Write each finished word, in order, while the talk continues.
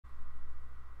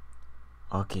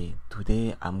Okay,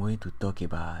 today I'm going to talk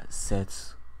about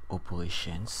set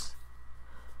operations,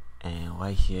 and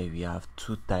right here we have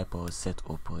two types of set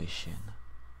operation.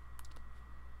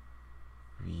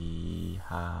 We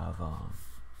have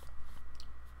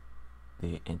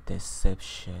the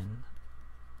interception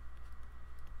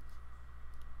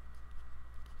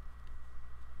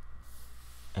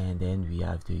and then we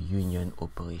have the union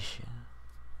operation.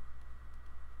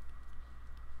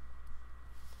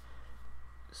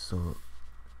 So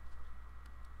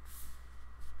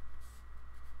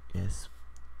let's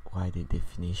write the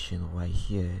definition right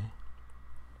here.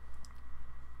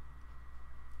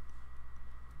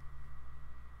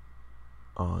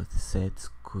 Or set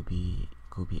could be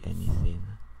anything.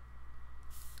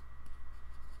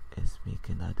 Let's make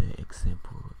another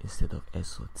example. Instead of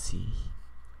SOT,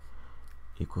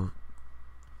 you could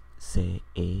say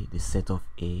A, the set of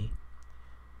A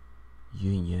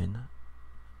union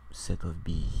set of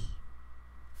B,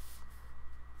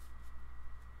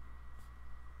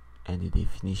 and the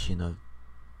definition of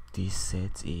this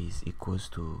set is equals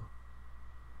to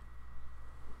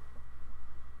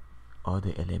all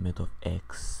the elements of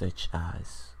X such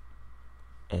as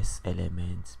S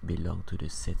elements belong to the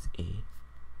set A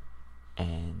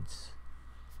and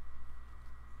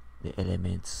the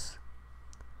elements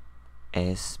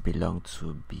S belong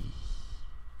to B.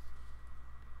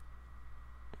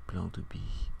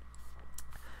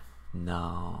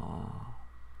 Now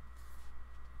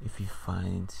if we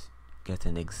get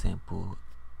an example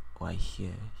right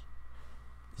here,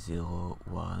 0,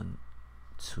 1,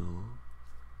 2,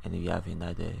 and we have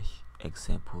another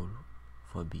example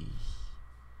for B,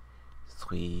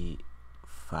 3,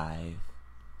 5,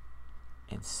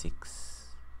 and 6.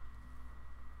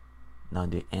 Now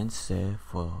the answer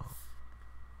for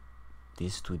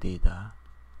these two data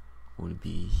will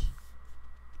be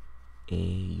A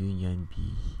union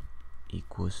B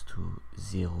equals to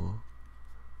 0,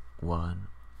 1,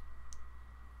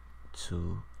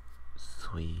 2,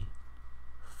 3,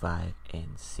 5,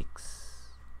 and 6.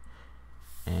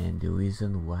 And the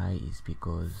reason why is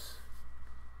because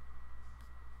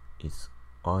it's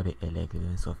all the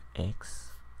elements of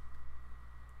X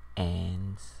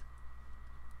and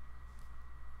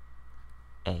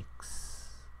X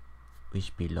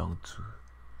which belong to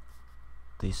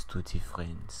these two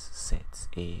different sets,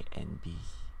 A and B.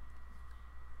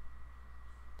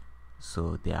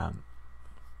 So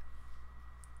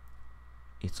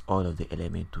it's all of the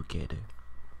elements together.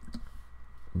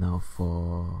 Now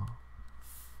for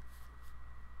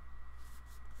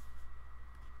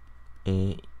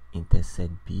A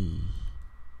intercept B,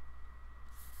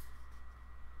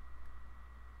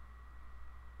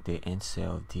 the answer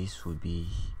of this would be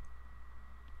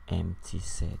empty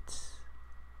set.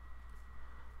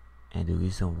 And the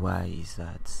reason why is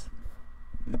that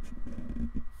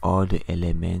all the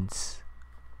elements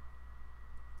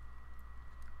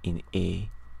in A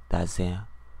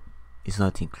is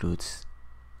not included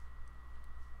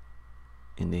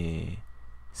in the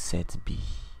set B.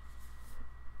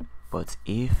 But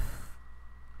if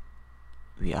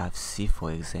we have C,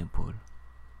 for example,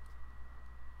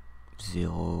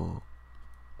 0,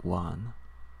 1,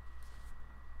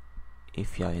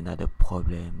 if you have another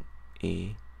problem,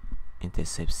 A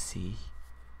intercept C,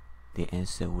 the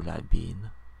answer would have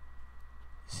been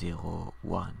 0,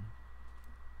 1.